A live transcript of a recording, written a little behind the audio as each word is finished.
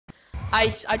I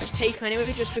just take them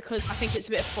anyway, just because I think it's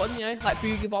a bit of fun, you know, like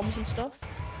boogie bombs and stuff.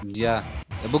 Yeah,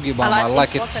 the boogie bomb. I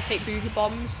like it. I take boogie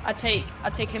bombs. I take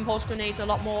impulse grenades a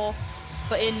lot more,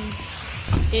 but in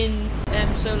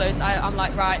solos, I'm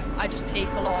like, right, I just take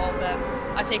a lot of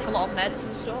meds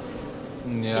and stuff.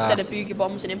 Yeah. Instead of boogie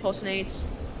bombs and impulse grenades.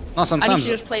 No, sometimes I need to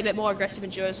just play a bit more aggressive in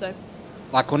duos though.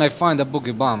 Like when I find a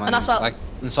boogie bomb and that's what, like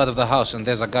inside of the house and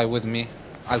there's a guy with me,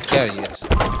 I'll carry it.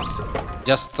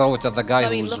 Just throw it at the guy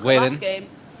who's waiting. Last game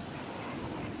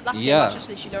I was just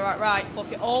literally right,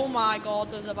 fuck it. Oh my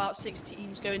god, there's about 6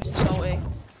 teams going to Salty.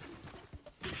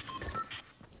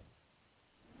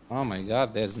 Oh my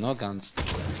god, there's no guns.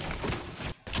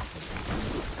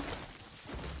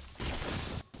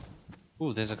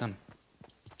 Ooh, there's a gun.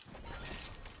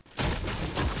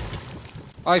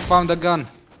 I found a gun.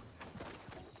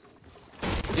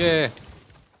 Yeah.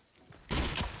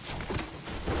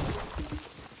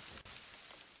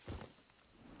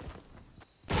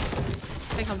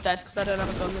 I think I'm dead because I don't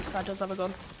have a gun. This guy does have a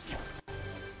gun.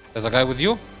 There's a guy with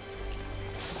you?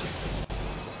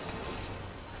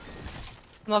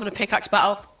 I'm having a pickaxe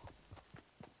battle.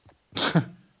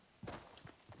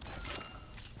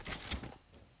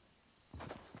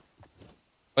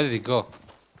 Where did he go?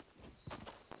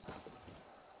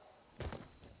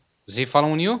 Is he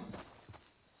following you?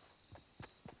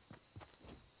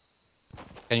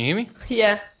 Can you hear me?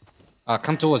 Yeah.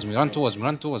 Come towards me, run towards me,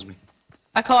 run towards me.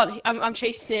 I can't, I'm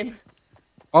chasing him.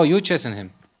 Oh, you're chasing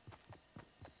him?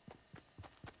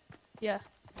 Yeah.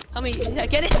 I mean, yeah,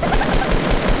 get it! Get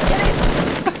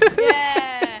it!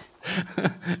 Yeah!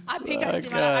 I pickaxed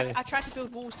him and I tried to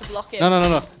build walls to block him.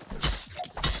 No.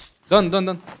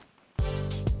 Done.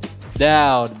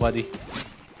 Down, buddy.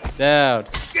 Down.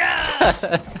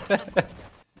 Yeah!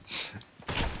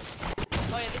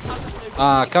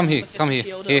 Come here.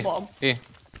 Here.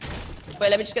 Wait,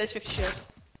 let me just get this 50 shield.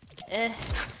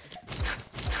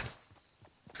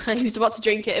 He was about to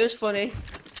drink it, it was funny.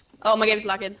 Oh, my game's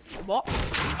lagging. What?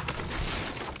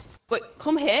 Wait,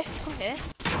 come here. Come in.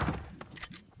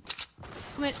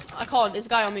 I can't, there's a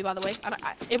guy on me by the way. And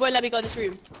it won't let me go in this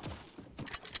room.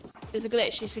 There's a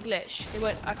glitch, it's a glitch.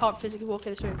 I can't physically walk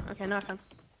in this room. Okay, now I can.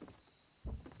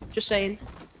 Just saying.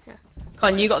 Yeah.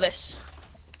 Con, you got this.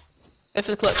 Go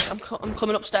for the clutch. I'm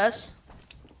coming upstairs.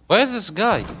 Where's this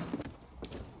guy?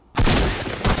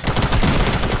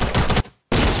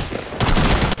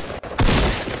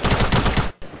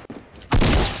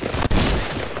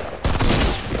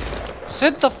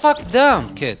 Sit the fuck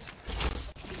down, kid.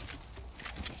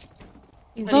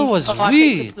 That was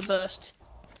weird.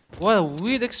 What a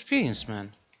weird experience,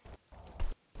 man.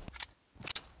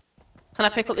 Can I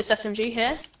pick up this SMG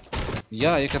here?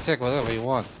 Yeah, you can take whatever you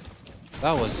want.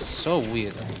 That was so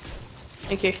weird.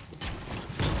 Thank you.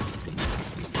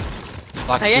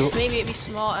 Like I guess maybe it'd be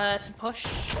smarter to push.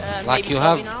 Like maybe you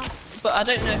have. Now, but I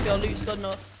don't know if your loot's good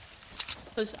enough.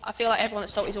 Because I feel like everyone at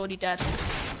Salty's already dead.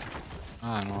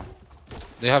 I know.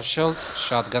 Do you have shields?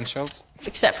 Shotgun shields?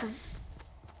 Except from.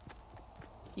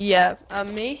 Yeah,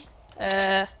 me?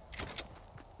 Yeah,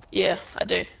 I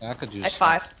do. Yeah, I could use. Like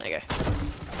 5. There you go.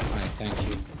 Alright, thank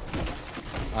you.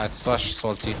 Alright, slash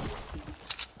Salty.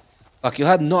 Like you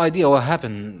had no idea what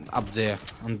happened up there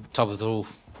on top of the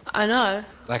roof. I know.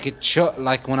 Like it shot.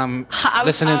 Like when I'm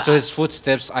listening to his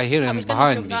footsteps, I hear him behind me. I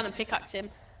was gonna jump down and pickaxe him.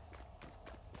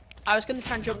 I was gonna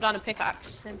try and jump down and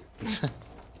pickaxe him.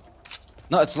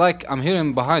 No, it's like I'm hearing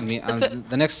him behind me, and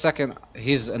the next second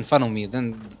he's in front of me.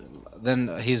 Then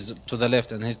he's to the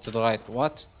left and he's to the right.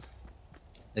 What?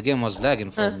 The game was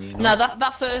lagging for me. You know? No,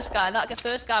 that first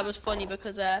guy was funny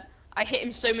because I hit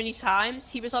him so many times.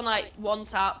 He was on like 1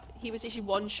 tap. He was actually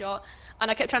 1 shot,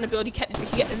 and I kept trying to build.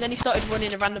 And then he started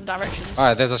running in random directions. All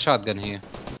right, there's a shotgun here.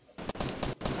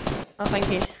 Oh, thank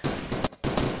you.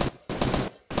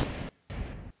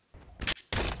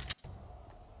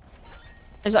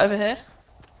 Is that over here?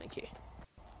 Thank you.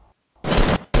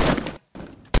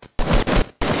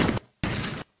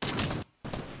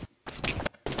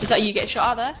 Is that you getting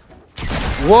shot out there?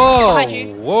 Whoa!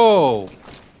 Whoa!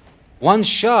 1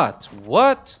 shot.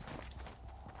 What?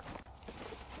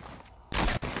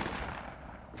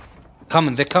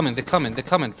 They're coming.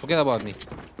 Forget about me.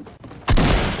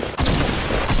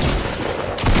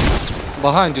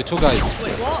 Behind you, 2 guys.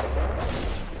 Wait, what?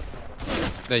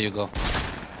 There you go.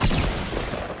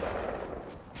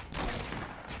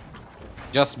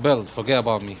 Just build, forget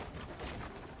about me.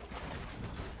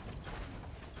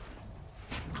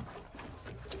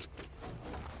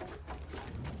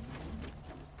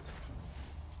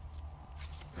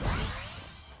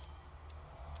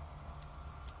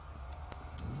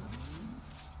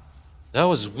 That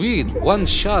was weird. 1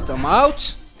 shot, I'm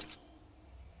out.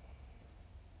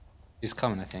 He's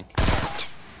coming, I think.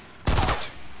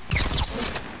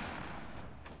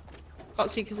 Can't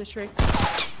see because of the tree.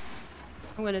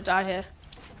 I'm gonna die here.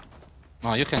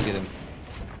 No, you can get him.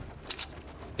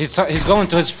 He's going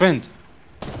to his friend.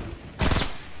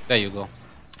 There you go.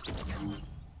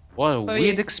 What a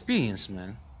weird experience,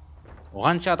 man.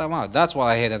 One shot I'm out. That's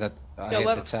why I hated that. I hate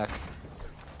the attack.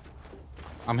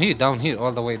 I'm here, down here,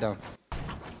 all the way down.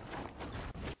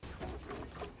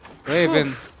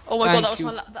 Raven. Oh my god,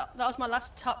 that was my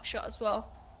last top shot as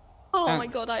well. Oh my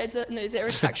god, I had no 0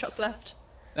 stack shots left.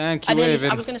 Thank you, Raven.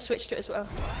 I was gonna switch to it as well.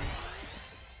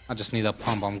 I just need a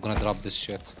pump. I'm gonna drop this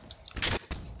shit.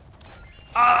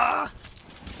 Ah!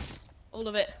 All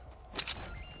of it.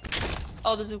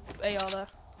 Oh, there's a AR there.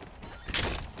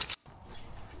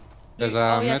 There's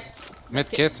a mid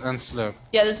kit and slurp.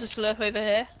 Yeah, there's a slurp over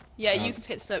here. Yeah, you can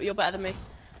take the slurp. You're better than me.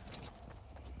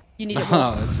 You need it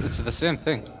No, more. it's the same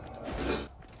thing.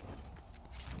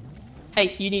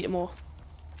 Hey, you need it more.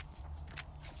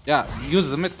 Yeah, use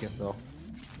the mid kit though.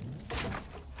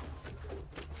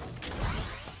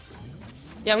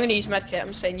 Yeah, I'm gonna use medkit.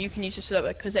 I'm saying you can use the slurp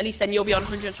because at least then you'll be on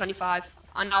 125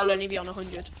 and I'll only be on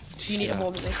 100. You need it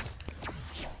more than me.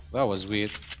 That was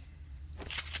weird.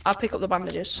 I'll pick up the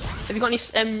bandages. Have you got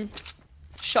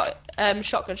any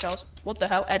shotgun shells? What the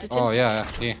hell? Editing? Oh yeah.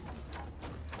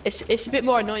 It's a bit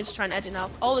more annoying to try and edit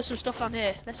now. Oh, there's some stuff down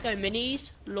here. Let's go.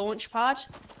 Minis, launch pad,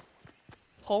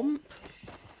 pump.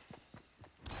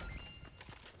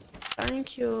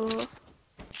 Thank you.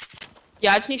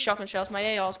 Yeah, I just need shotgun shells.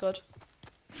 My AR's good.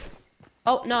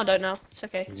 Oh no, I don't know. It's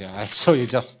okay. Yeah, I saw you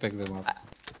just pick them up.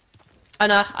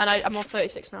 I'm on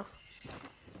 36 now.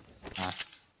 Ah.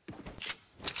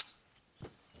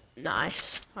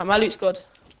 Nice. My loot's good.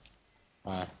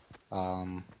 Alright.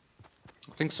 I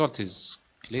think salt is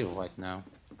clear right now.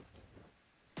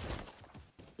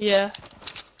 Yeah.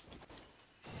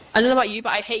 I don't know about you,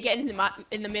 but I hate getting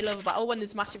in the middle of a battle when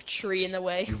there's a massive tree in the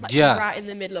way. Like, yeah. Right in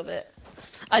the middle of it.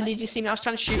 And did you see me? I was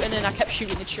trying to shoot and then I kept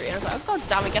shooting the tree and I was like, oh god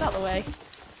damn it, get out of the way.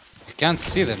 You can't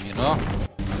see them, you know?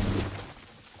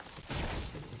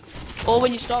 Or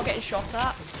when you start getting shot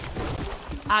at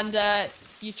and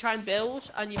you try and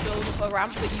build and you build up a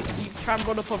ramp, but you try and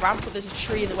run up a ramp but there's a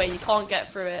tree in the way and you can't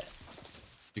get through it.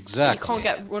 Exactly. You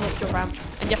can't run up your ramp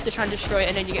and you have to try and destroy it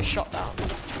and then you get shot down.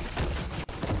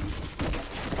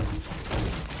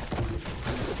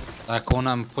 Like when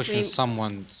I'm pushing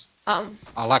someone,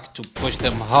 I like to push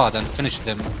them hard and finish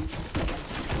them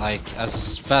like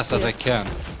as fast as I can.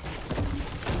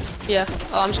 Yeah.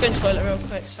 Oh, I'm just going to the toilet real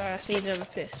quick. Sorry, I just need another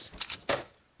piss.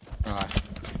 Alright.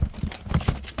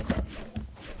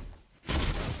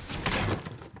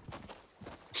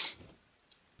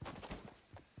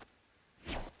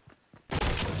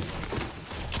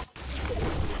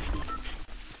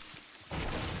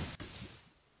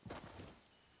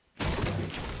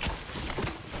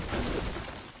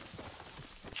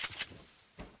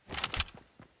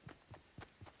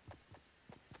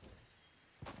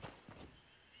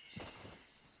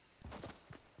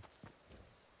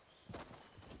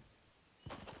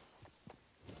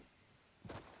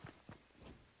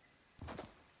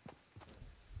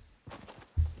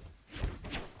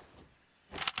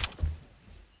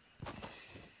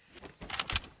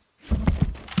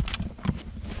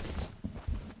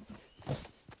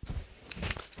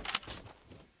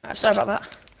 Sorry about that.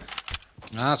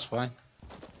 No, that's fine.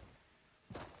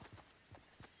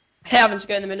 Hey, having to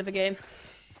go in the middle of a game.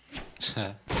 It's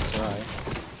alright.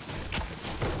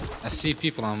 I see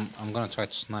people. I'm gonna try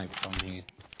to snipe from here.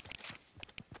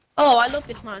 Oh, I love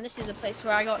this, man. This is a place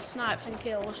where I got sniped and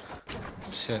killed.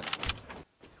 Shit.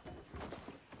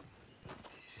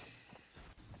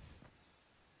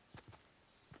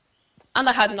 And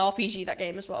I had an RPG that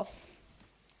game as well.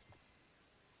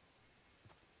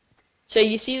 So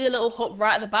you see the little hut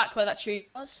right at the back where that tree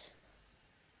was?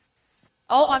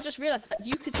 Oh, I've just realised that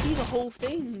you could see the whole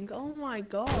thing. Oh my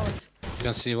god. You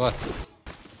can see what?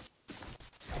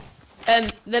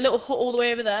 The little hut all the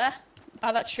way over there,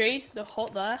 by that tree, the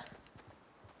hut there.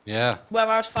 Yeah. Where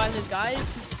I was fighting those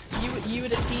guys, you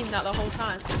would have seen that the whole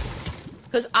time.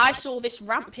 Because I saw this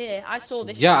ramp here. I saw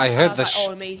this. Yeah, ramp, I heard and I was the. like,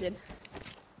 oh, amazing.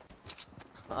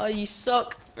 Oh, you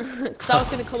suck. Because I was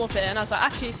gonna come up here, and I was like,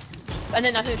 actually. And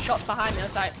then I heard shots behind me. I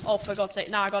was like, oh, for God's sake,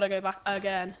 now I gotta go back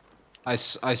again. I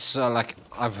saw, like,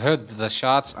 I've heard the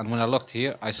shots, and when I looked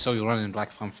here, I saw you running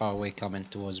like from far away coming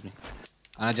towards me.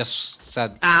 And I just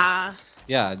said,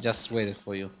 yeah, I just waited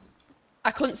for you.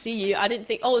 I couldn't see you. I didn't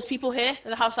think, oh, there's people here at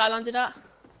the house I landed at.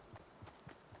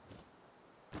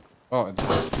 Oh,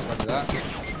 what is that?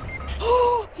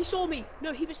 Oh, he saw me.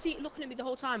 No, he was looking at me the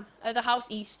whole time. The house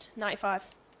east, 95.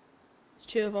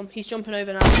 There's 2 of them. He's jumping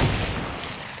over now.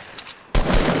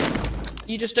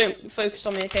 You just don't focus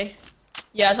on me, okay?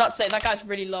 Yeah, I was about to say, that guy's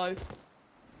really low.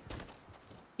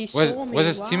 He saw me, where's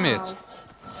his wow. teammate?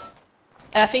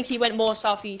 I think he went more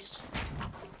southeast.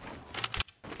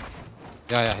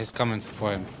 Yeah, he's coming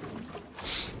for him.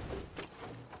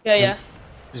 Yeah.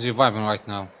 He's reviving right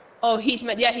now. Oh, he's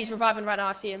reviving right now,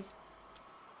 I see him.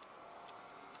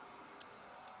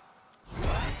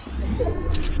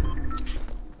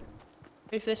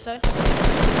 Move this side.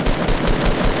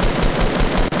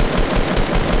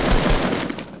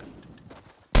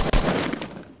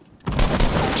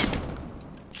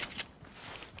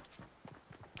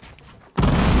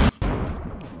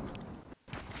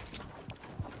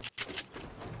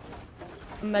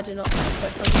 I'm medding up. Is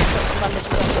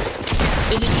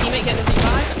his teammate getting a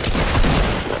revive?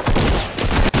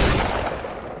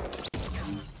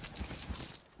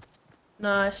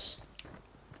 Nice.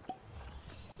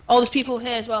 Oh, there's people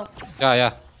here as well.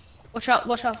 Yeah. Watch out,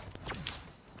 watch out.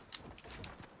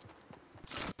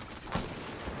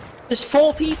 There's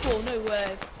 4 people, no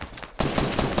way.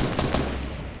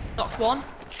 Knocked 1.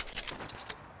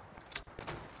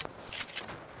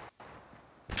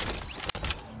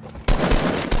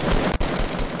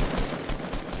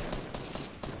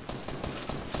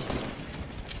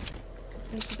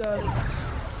 Need to go.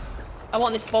 I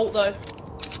want this bolt though.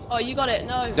 Oh, you got it?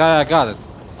 No. Yeah, I got it.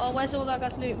 Oh, where's all that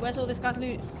guy's loot? Where's all this guy's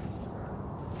loot?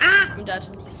 Ah! I'm dead.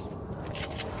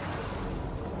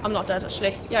 I'm not dead,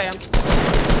 actually. Yeah, I am.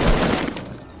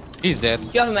 He's dead. Do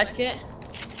you have a med kit?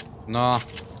 No.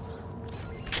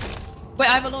 Wait,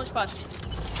 I have a launch pad.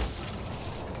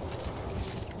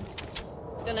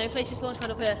 Don't know, place this launch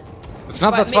pad up here. It's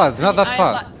not that far. It's not that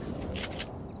far.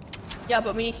 Yeah,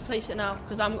 but we need to place it now,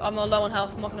 because I'm low on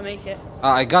health. I'm not going to make it.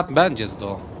 I got bandages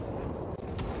though.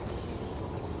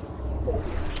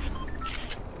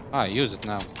 Use it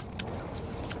now.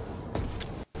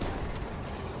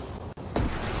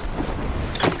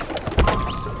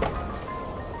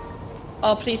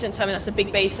 Oh, please don't tell me that's a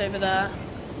big base over there.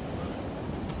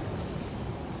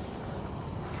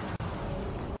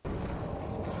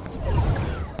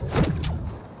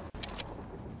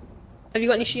 Have you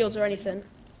got any shields or anything?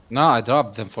 No, I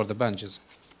dropped them for the bandages.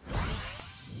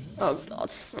 Oh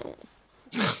god.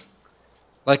 Oh.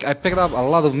 Like I picked up a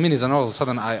lot of minis and all of a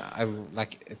sudden I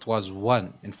like it was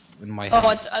one in my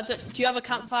hand. Oh, do you have a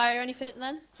campfire or anything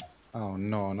then? Oh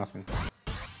no, nothing.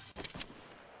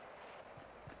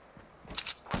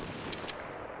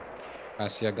 I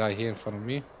see a guy here in front of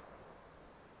me.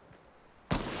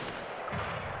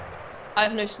 I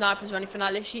have no snipers or anything.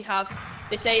 I literally have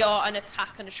this AR, an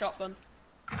attack, and a shotgun.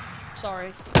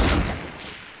 Sorry.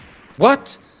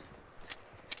 What?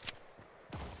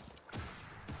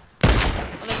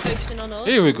 Are they focusing on us?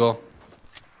 Here we go.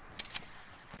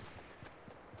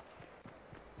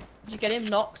 Did you get him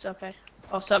knocked? Okay.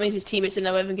 Oh, so that means his teammates in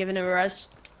there with him giving him a res.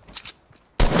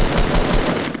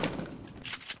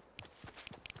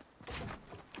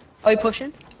 Are you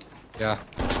pushing? Yeah.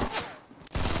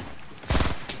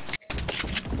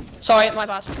 Sorry, my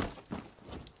bad.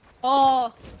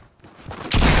 Oh.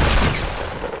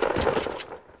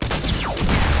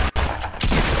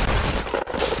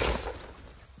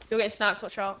 You're getting sniped,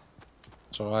 watch out.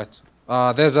 It's alright.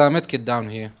 There's a medkit down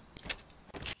here.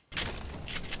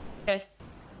 Okay.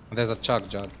 There's a chug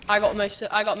jug. I got most of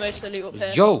the loot up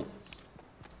here. Yo!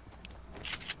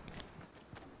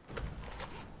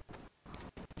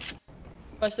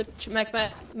 Where's the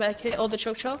meg kit or the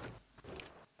chug?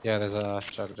 Yeah, there's a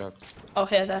chug jug. Oh,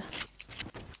 here, there.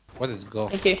 Where did it go?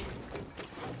 Thank you.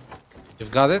 You've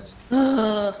got it?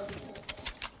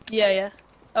 Yeah.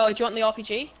 Oh, do you want the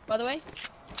RPG, by the way?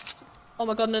 Oh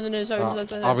my god, no, zone.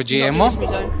 RPG ammo?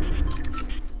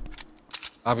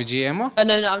 RPG ammo?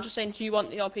 No, I'm just saying, do you want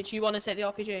the RPG? Do you want to take the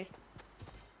RPG?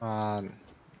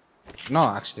 No,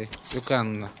 actually. You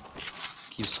can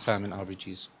keep spamming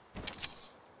RPGs.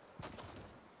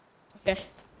 Okay.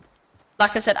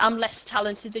 Like I said, I'm less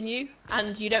talented than you,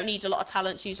 and you don't need a lot of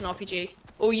talent to use an RPG.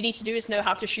 All you need to do is know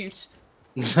how to shoot.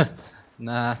 Nah.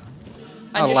 And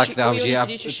I like the all you RPG.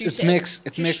 need to do is just It makes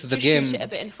the game. Shoot it a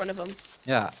bit in front of them.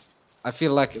 Yeah. I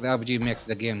feel like the RPG makes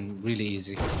the game really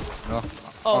easy. No?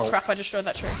 Oh crap! I destroyed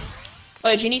that tree.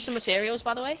 Oh, do you need some materials,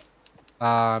 by the way?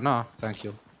 No, thank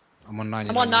you. I'm on 99.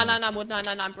 I'm on 999 wood,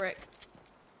 999 brick.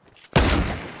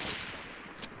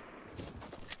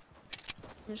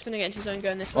 I'm just gonna get into zone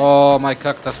going this way. Oh, my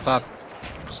character stop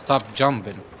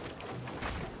jumping.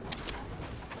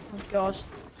 Oh god.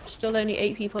 Still only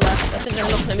 8 people left. I think they're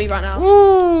looking at me right now.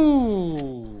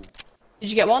 Woo! Did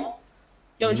you get one?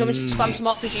 Do you want me to spam some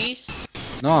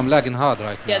RPGs? No, I'm lagging hard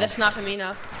right now. Yeah, they're snapping me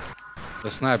now. They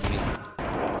sniped me.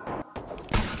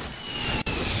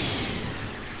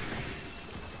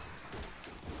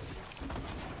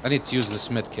 I need to use this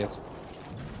med kit.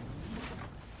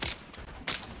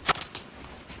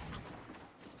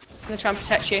 I'm gonna try and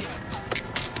protect you.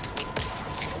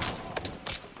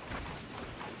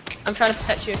 I'm trying to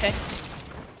protect you, okay?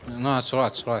 No, it's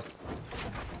alright, it's alright.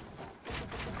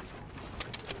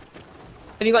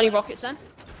 Have you got any rockets then?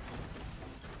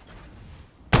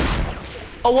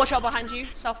 Oh, watch out behind you,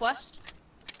 southwest.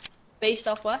 Base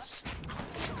southwest.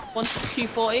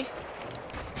 240.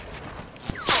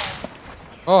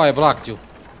 Oh, I blocked you.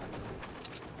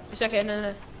 It's okay,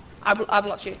 no. I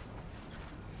blocked you.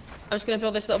 I'm just gonna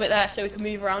build this a little bit there so we can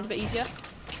move around a bit easier.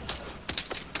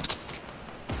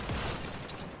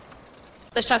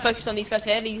 Let's try and focus on these guys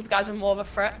here. These guys are more of a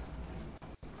threat.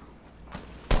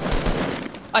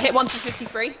 I hit one for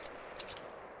 53.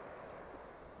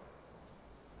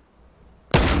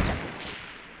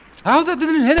 How that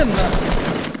didn't hit him?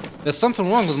 There's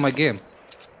something wrong with my game.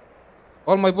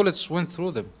 All my bullets went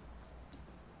through them.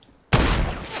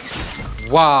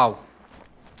 Wow.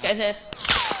 Get in here.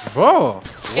 Bro,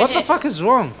 what the fuck is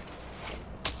wrong?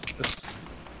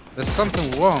 There's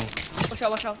something wrong. Watch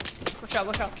out, watch out. Watch out,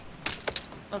 watch out.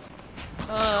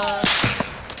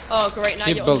 Oh great, now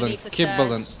Keep you're building, underneath the keep stairs.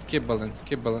 building, keep building,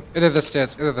 keep building. Either the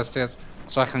stairs,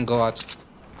 so I can go out.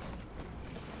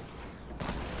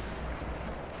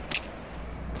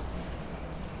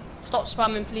 Stop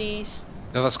spamming, please.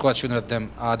 The other squad shooting at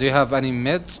them. Do you have any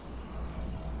meds?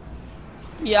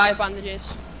 Yeah, I have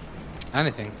bandages.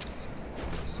 Anything?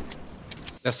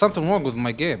 There's something wrong with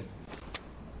my game.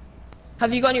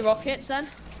 Have you got any rockets then?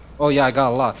 Oh yeah, I got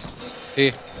a lot.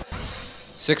 Here.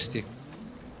 60.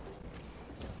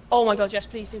 Oh my god, yes,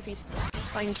 please, please, please.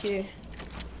 Thank you.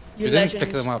 You didn't legends.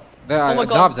 pick them up. There, Oh my I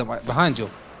God. dropped them behind you.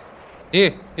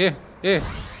 Here.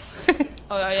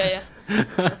 Oh yeah.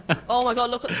 Oh my god,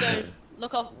 look at the zone.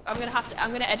 Look up. I'm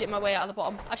gonna edit my way out of the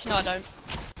bottom. Actually no, I don't.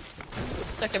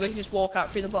 It's okay, we can just walk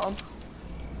out through the bottom.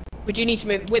 We do need to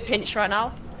move. We're pinched right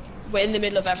now. We're in the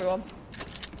middle of everyone.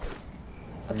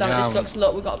 Oh, damn, Yeah, this sucks.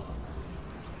 Look, we got.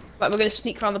 Right, we're gonna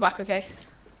sneak around the back, okay?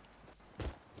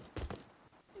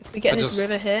 If we get in this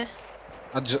river here.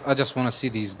 I just want to see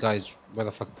these guys. Where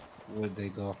the fuck would they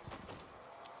go?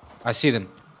 I see them.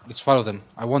 Let's follow them.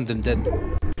 I want them dead.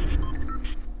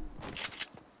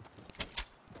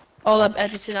 Oh, I'm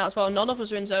editing out as well. None of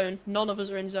us are in zone. None of us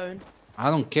are in zone. I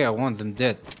don't care. I want them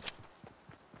dead.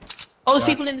 Oh, there's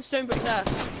Yeah. people in the stone brick there.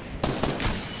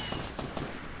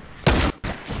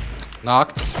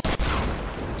 Knocked.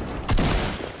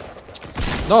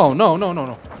 No.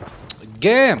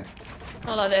 Game.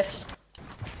 Not like this.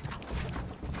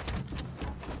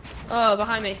 Oh,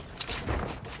 behind me.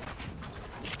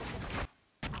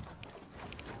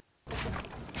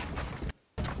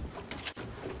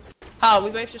 Oh,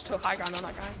 we both just took high ground on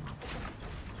that guy.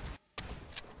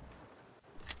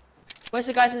 Where's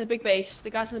the guys in the big base? The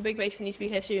guys in the big base need to be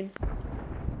here soon.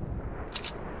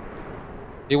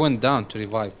 He went down to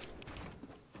revive.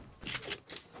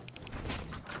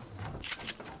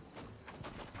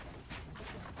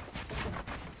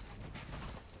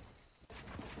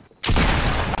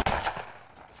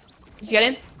 Did you get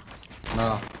him?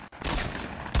 No.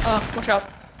 Oh, watch out.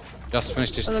 Just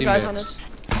finished his Other guys on teammates. us.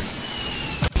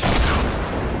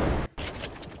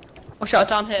 Watch out,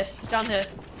 down here. He's down here.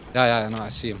 Yeah, no, I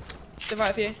see him. To the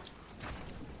right of you.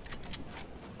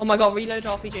 Oh my god, reload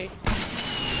RPG.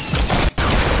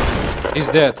 He's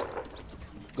dead.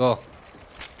 Go.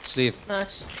 Let's leave.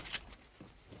 Nice.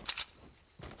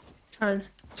 Trying.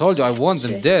 Told you I want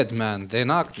them Shit. dead, man. They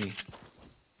knocked me.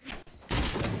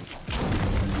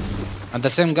 And the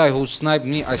same guy who sniped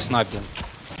me, I sniped him.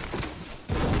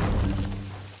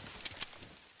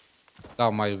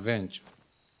 Got my revenge.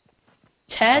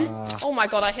 10? Oh my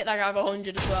god, I hit that guy with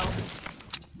 100 as well.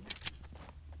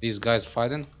 These guys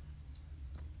fighting?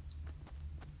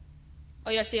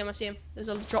 Oh yeah, I see him. There's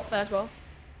a drop there as well.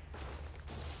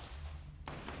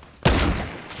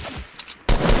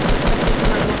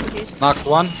 Knocked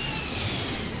one.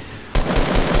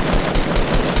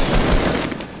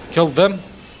 Killed them.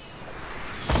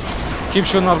 Keep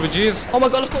shooting RPGs. Oh my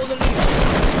god, look at all the loot.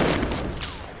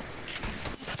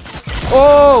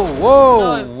 Oh,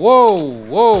 whoa,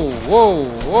 No.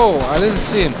 whoa. I didn't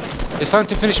see him. He's trying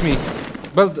to finish me.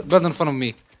 Build in front of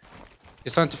me.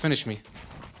 He's trying to finish me.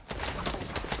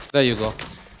 There you go.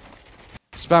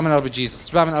 Spamming RPGs.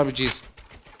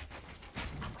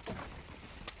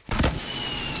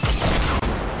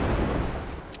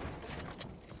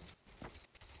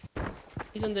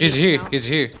 He's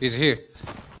here.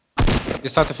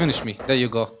 He's trying to finish me. There you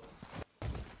go.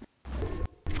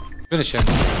 Finish him.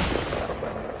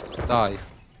 Die.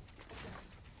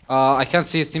 I can't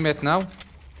see his teammate now.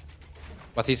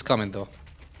 But he's coming though.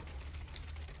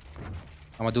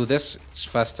 I'm gonna do this. It's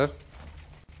faster.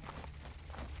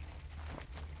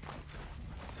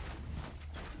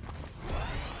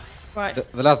 Right.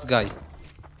 The last guy.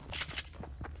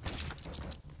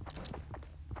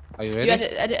 Are you ready? You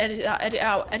edit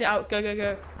out.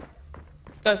 Go.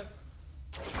 Go.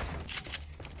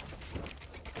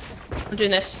 I'm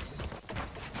doing this.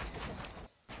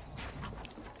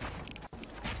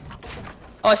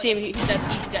 Oh, I see him. He's dead.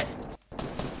 He's dead.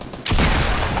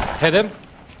 Hit him.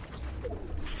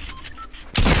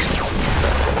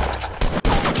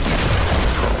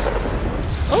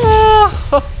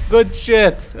 Oh, good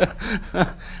shit.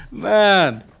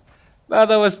 Man, that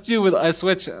was stupid. I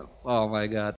switched. Oh my god.